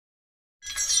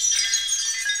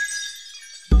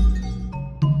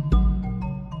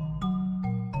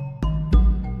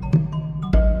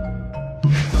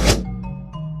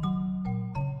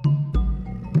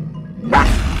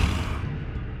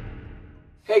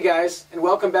Hey guys, and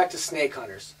welcome back to Snake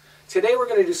Hunters. Today we're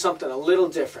going to do something a little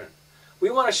different.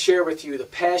 We want to share with you the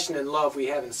passion and love we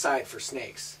have inside for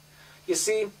snakes. You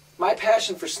see, my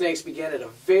passion for snakes began at a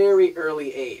very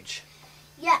early age.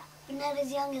 Yeah, but not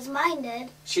as young as mine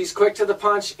did. She's quick to the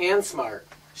punch and smart.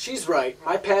 She's right,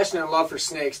 my passion and love for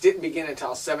snakes didn't begin until I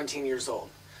was 17 years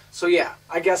old. So yeah,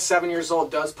 I guess 7 years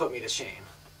old does put me to shame.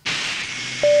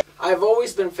 I've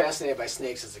always been fascinated by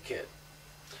snakes as a kid.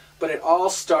 But it all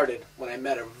started when I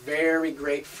met a very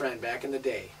great friend back in the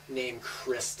day named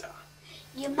Krista.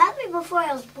 You met me before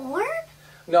I was born?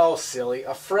 No, silly.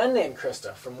 A friend named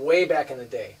Krista from way back in the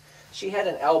day. She had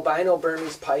an albino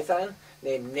Burmese python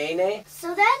named Nene.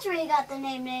 So that's where you got the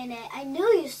name Nene. I knew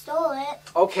you stole it.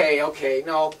 Okay.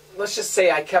 No, let's just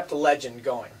say I kept the legend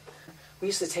going. We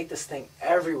used to take this thing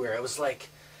everywhere. It was like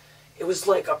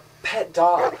a pet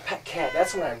dog, a pet cat.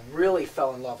 That's when I really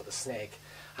fell in love with a snake.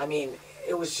 I mean,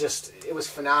 it was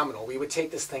phenomenal. We would take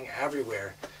this thing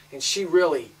everywhere. And she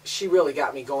really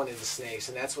got me going into snakes,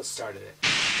 and that's what started it.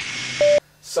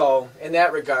 So, in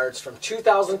that regards, from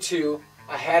 2002,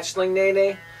 a hatchling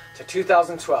Nene, to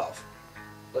 2012,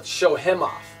 let's show him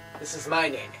off. This is my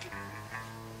Nene.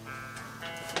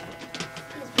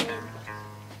 He's big.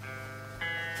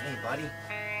 Hey, buddy.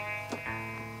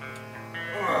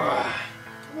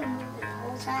 You've been moving the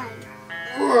whole time.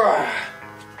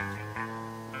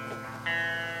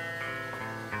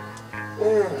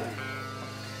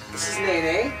 This is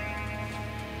Nene,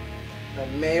 a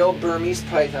male Burmese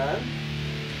python.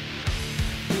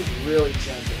 He's really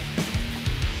gentle.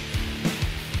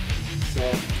 So,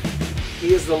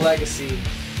 he is the legacy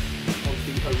of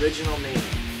the original Nene.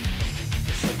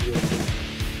 Just like you.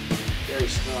 Very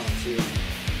strong too.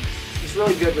 He's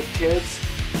really good with kids.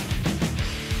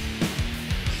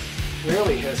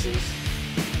 Rarely hisses.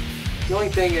 The only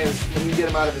thing is, when you get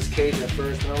him out of his cage at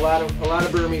first, and a lot of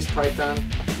Burmese python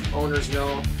owners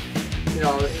know,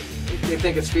 they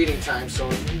think it's feeding time, so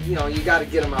you got to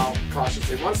get them out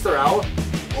cautiously. Once they're out,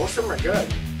 most of them are good.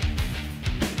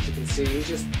 As you can see, he's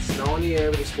just smelling the air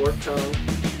with his forked tongue.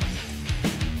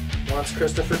 Wants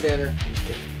Krista for dinner. Just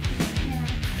kidding. Yeah.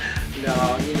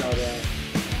 No, you know that.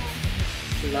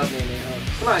 You love Nene, huh?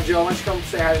 Come on, Joe. Why don't you come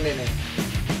say hi to Nene?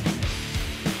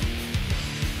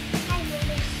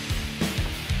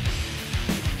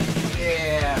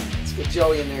 Yeah, let's get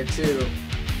Joey in there too.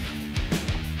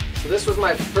 So this was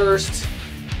my first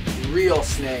real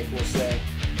snake, we'll say.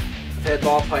 I've had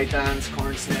ball pythons,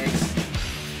 corn snakes,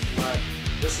 but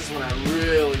this is when I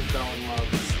really fell in love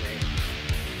with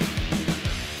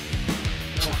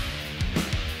snake.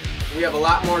 We have a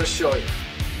lot more to show you.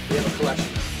 We have a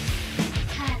collection.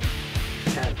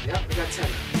 10. Yep, we got 10.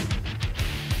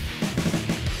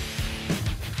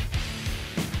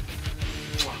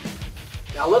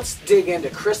 Now let's dig into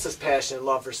Krista's passion and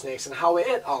love for snakes and how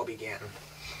it all began.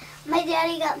 My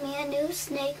daddy got me a new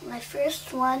snake, my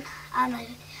first one, on my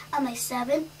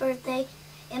 7th birthday,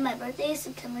 and my birthday is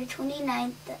September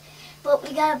 29th. But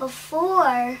we got it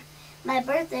before my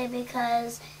birthday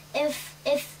because if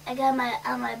I got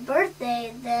on my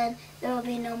birthday, then there will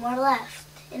be no more left.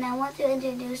 And I want to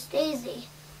introduce Daisy.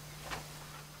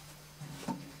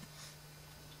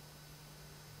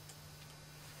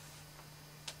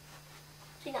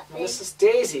 Well, this is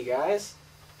Daisy, guys.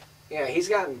 Yeah, he's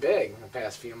gotten big in the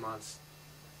past few months.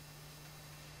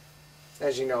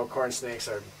 As you know, corn snakes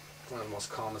are one of the most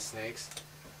calmest snakes.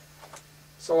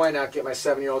 So why not get my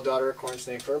 7-year-old daughter a corn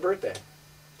snake for her birthday?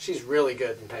 She's really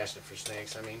good and passionate for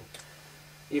snakes. I mean,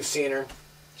 you've seen her.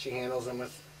 She handles them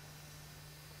with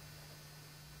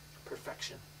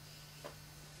perfection.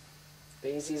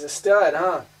 Daisy's a stud,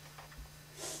 huh?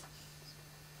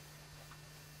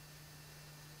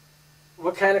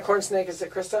 What kind of corn snake is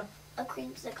it, Krista? A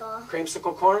creamsicle.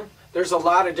 Creamsicle corn? There's a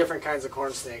lot of different kinds of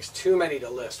corn snakes. Too many to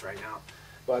list right now.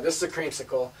 But this is a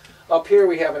creamsicle. Up here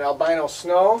we have an albino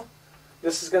snow.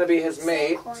 This is going to be his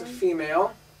mate. It's a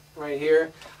female right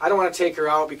here. I don't want to take her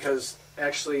out because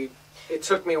actually it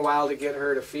took me a while to get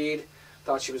her to feed.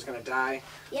 Thought she was going to die.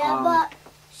 Yeah, but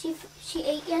she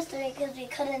ate yesterday because we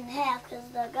cut it in half because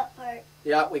of the gut part.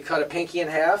 Yeah, we cut a pinky in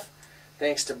half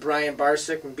thanks to Brian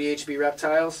Barsick from BHB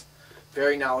Reptiles.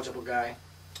 Very knowledgeable guy.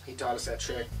 He taught us that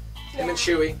trick. Him and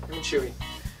Chewy.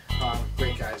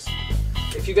 Great guys.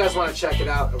 If you guys want to check it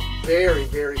out, a very,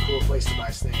 very cool place to buy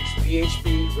snakes.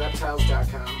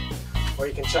 BHBReptiles.com. Or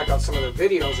you can check out some of their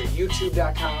videos at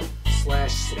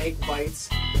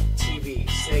YouTube.com/SnakeBitesTV.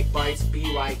 Snake Bites,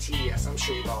 B-Y-T-E-S. I'm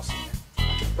sure you've all seen it.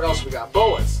 What else we got?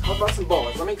 Boas. How about some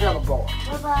boas? Let me grab a boa.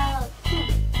 What about...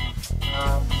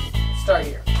 Start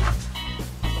here.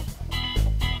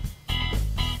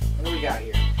 What do we got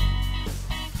here?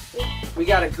 We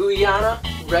got a Guyana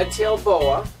red-tailed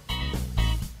boa.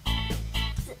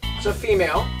 It's a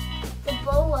female. The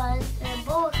boa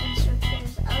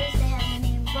constrictors, at least they have the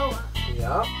name boa.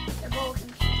 Yeah. The boa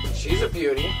constrictors. She's a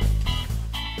beauty.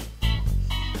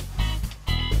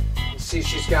 You see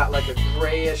she's got like a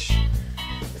grayish,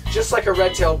 just like a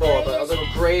red-tailed boa, but a little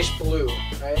grayish blue,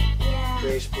 right? Yeah.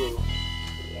 Grayish blue.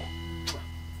 Yeah.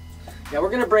 Now we're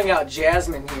going to bring out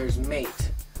Jasmine here's mate.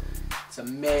 It's a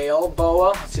male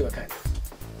boa. Let's see what kind it is.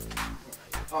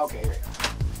 Okay, here we go.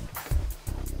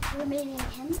 We're mating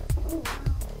him. Oh, wow.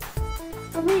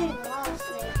 We're mating a lot of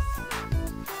snakes.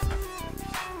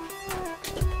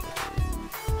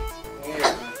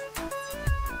 Here.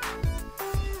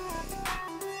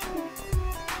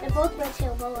 They're both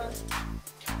red-tailed boas.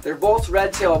 They're both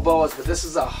red-tailed boas, but this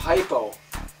is a hypo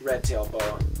red-tailed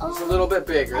boa. It's a little bit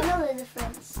bigger. I know the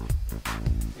difference.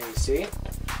 There you see?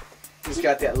 He's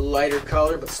got that lighter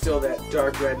color, but still that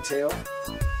dark red tail.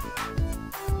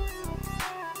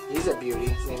 He's a beauty.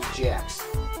 His name's Jax.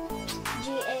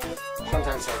 G-A.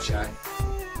 Sometimes head shy.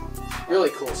 Really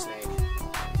cool snake.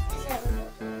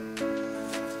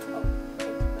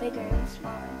 Bigger and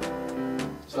smaller.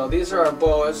 So these are our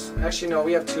boas. Actually, no,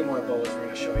 we have two more boas we're going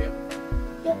to show you.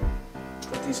 Yep.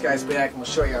 Put these guys back and we'll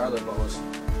show you our other boas.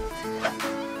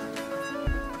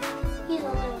 He's a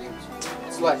little head shy.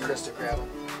 Let's let Krista grab him.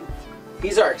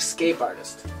 He's our escape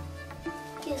artist.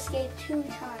 He escaped 2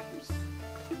 times.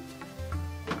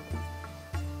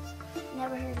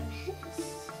 Never heard of his.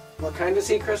 What kind is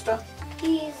he, Krista?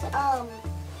 He's a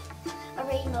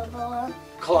rainbow boa.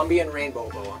 Colombian rainbow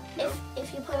boa.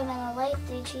 If you put him in a light,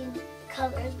 they change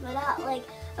colors, but not like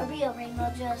a real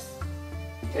rainbow. Just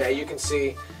Yeah, you can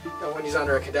see when he's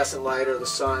under a cadescent light or the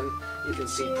sun, you can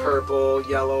see purple,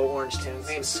 yellow, orange tints. His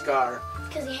name's Scar.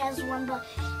 because he has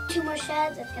 2 more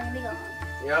sheds, it's gonna be gone.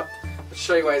 Yep. Let's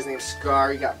show you why his name's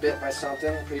Scar. He got bit by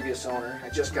something, the previous owner. I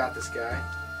just got this guy.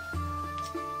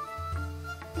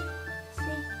 See?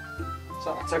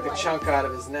 Something took a chunk out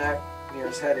of his neck, near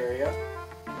his head area.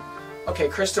 Okay,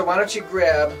 Krista, why don't you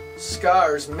grab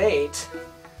Scar's mate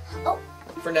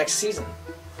for next season?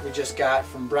 We just got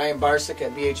from Brian Barsick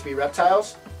at BHB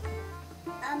Reptiles.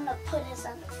 I'm gonna put his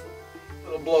on the food.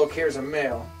 Little bloke here's a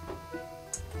male.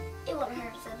 It won't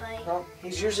hurt if I bite. Well,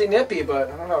 he's usually nippy,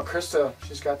 but I don't know, Krista,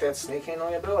 she's got that snake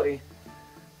handling ability.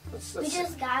 We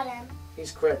just got him.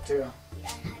 He's quick too. Yeah,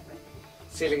 hybrid.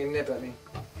 See if he can nip at me.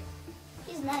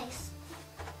 He's nice.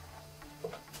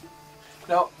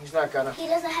 No, he's not gonna. He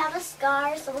doesn't have a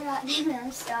scar, so we're not naming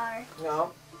him Scar.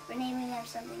 No. We're naming him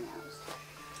something else.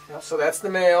 No, so that's the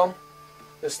male.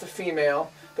 This is the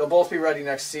female. They'll both be ready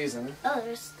next season. Oh,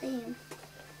 there's theme.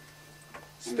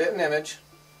 Spit and image.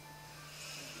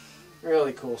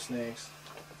 Really cool snakes.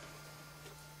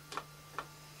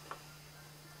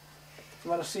 You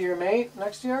want to see your mate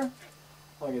next year?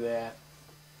 Look at that.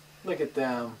 Look at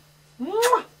them.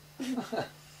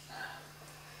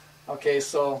 Okay,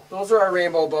 so those are our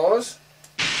rainbow boas.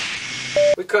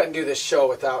 We couldn't do this show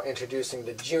without introducing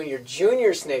the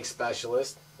junior snake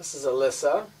specialist. This is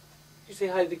Alyssa. You say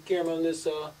hi to the camera,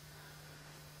 Alyssa.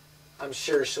 I'm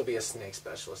sure she'll be a snake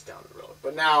specialist down the road,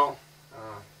 but now,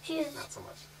 not so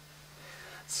much.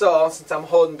 So, since I'm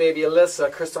holding baby Alyssa,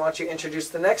 Krista, why don't you introduce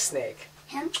the next snake?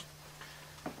 Him?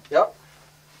 Yep.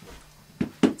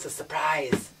 It's a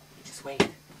surprise. Just wait.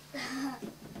 It's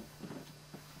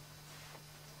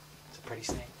a pretty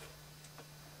snake.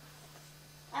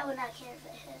 I would not care if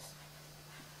it is.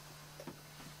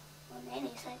 Well,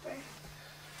 any sniper.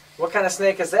 What kind of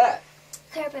snake is that?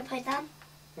 Carpet python.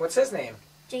 What's his name?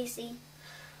 JC.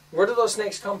 Where do those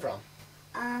snakes come from?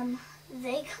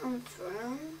 They come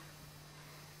from.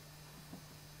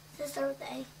 Does it start with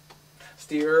A?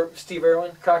 Steve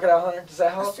Irwin, crocodile hunter. Does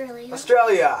that help? Australia.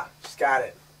 Australia. She's got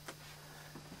it.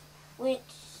 Which?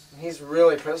 He's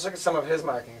really pretty. Let's look at some of his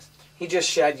markings. He just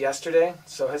shed yesterday,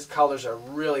 so his colors are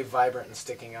really vibrant and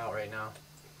sticking out right now.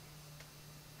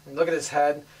 And look at his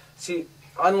head. See,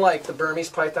 unlike the Burmese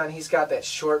python, he's got that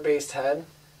short-based head.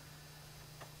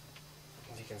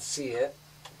 If you can see it.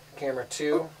 Camera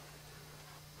 2.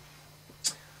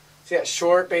 See that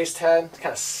short-based head? It's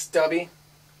kind of stubby.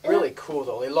 Really cool,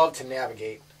 though. They love to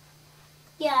navigate.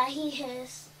 Yeah, he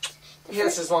is. He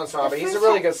hisses once in a while, but he's a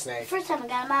really good snake. The first time I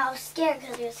got him out, I was scared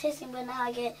because he was hissing, but now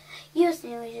I get used to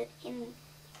him. And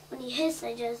when he hisses,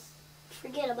 I just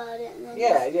forget about it. And then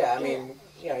Yeah, I mean,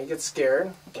 you get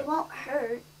scared. It won't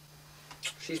hurt.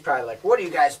 She's probably like, what are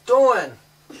you guys doing?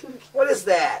 What is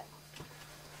that?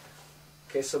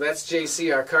 Okay, so that's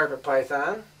JC, our carpet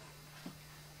python.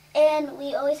 And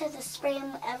we always have to spray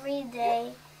him every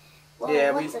day Well,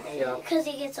 Yeah, once a day. Because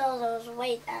he gets all those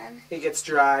weight on. He gets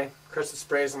dry. Krista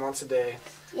sprays him once a day.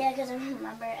 Yeah, because I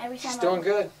remember every time. She's doing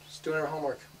good. She's doing her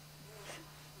homework.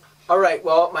 All right,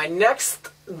 well, my next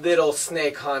little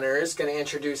snake hunter is going to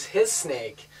introduce his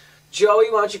snake. Joey,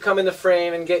 why don't you come in the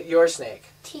frame and get your snake?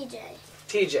 TJ.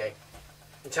 TJ.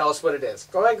 And tell us what it is.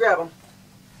 Go ahead, grab him.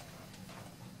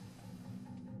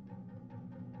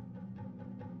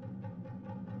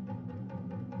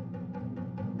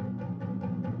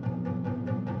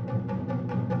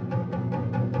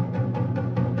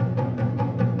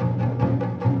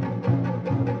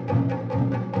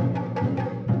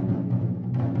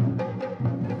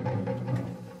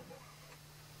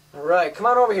 All right, come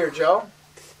on over here, Joe.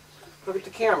 Look at the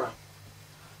camera.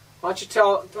 Why don't you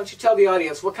tell the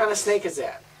audience what kind of snake is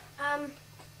that?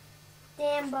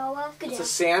 Sand boa. It's a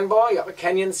sand boa. Yep, a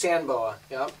Kenyan sand boa.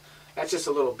 Yep. That's just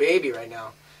a little baby right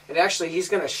now. And actually, he's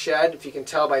going to shed. If you can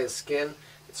tell by his skin,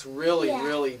 it's really,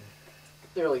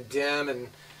 really dim, and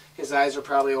his eyes are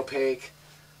probably opaque.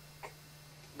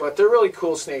 But they're really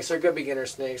cool snakes. They're good beginner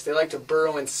snakes. They like to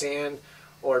burrow in sand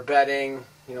or bedding,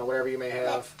 you know, whatever you may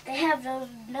have. They have those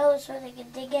nose so they can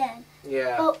dig in.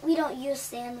 Yeah. But we don't use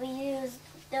sand. We use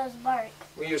those bark.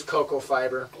 We use cocoa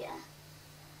fiber. Yeah.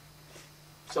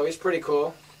 So he's pretty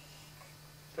cool.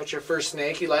 That's your first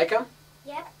snake. You like him?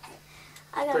 Yep.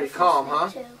 I got Pretty calm, huh?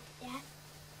 Too. Yeah.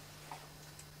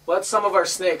 Well, that's some of our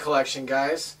snake collection,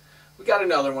 guys. We got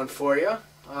another one for you.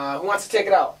 Who wants to take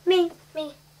it out? Me.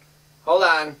 Hold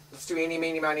on. Let's do eeny,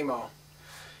 meeny, miny, mo.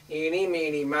 Eeny,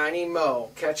 meeny, miny, mo.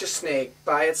 Catch a snake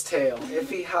by its tail. If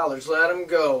he hollers, let him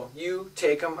go. You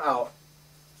take him out.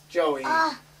 Joey.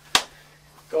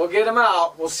 Go get him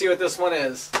out. We'll see what this one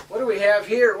is. What do we have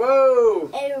here? Whoa!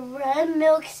 A red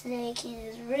milk snake. He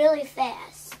is really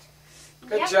fast.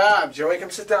 Good job, Joey. Come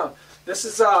sit down. This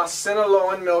is a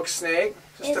Sinaloan milk snake.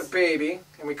 Just a baby.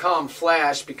 And we call him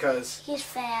Flash because he's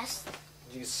fast.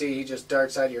 You see, he just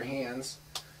darts out of your hands.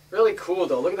 Really cool,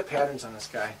 though. Look at the patterns on this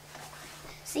guy.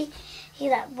 See, he's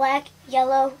got black,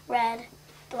 yellow, red,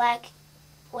 black.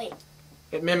 Wait.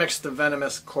 It mimics the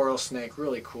venomous coral snake.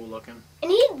 Really cool looking. And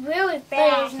he's really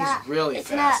fast. He's really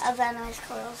fast. It's not a venomous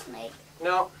coral snake.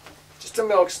 No, just a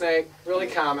milk snake. Really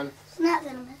common. It's not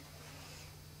venomous.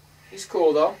 He's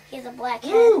cool, though. He's a black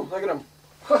head. Woo! Look at him.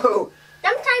 Whoa!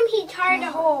 Sometimes he's hard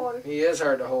to hold. He is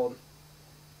hard to hold.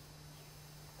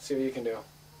 See what you can do.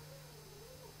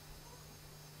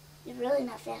 He's really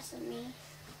not faster than me.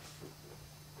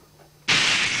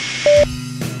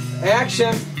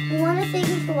 Action! We want to thank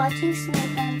you for watching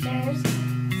Snake Hunters 3.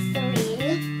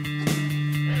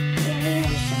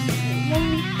 One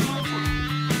more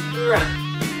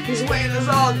time. He's weighing us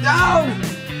all down!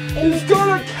 He's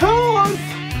gonna kill us!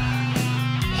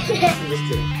 I'm just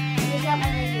kidding. He's got my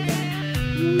baby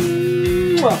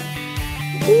there.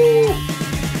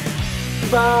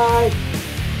 Bye!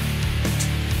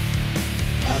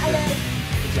 Okay.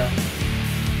 Good job.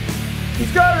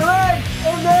 He's got her leg!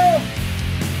 Oh no!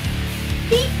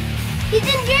 He's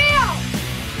in jail!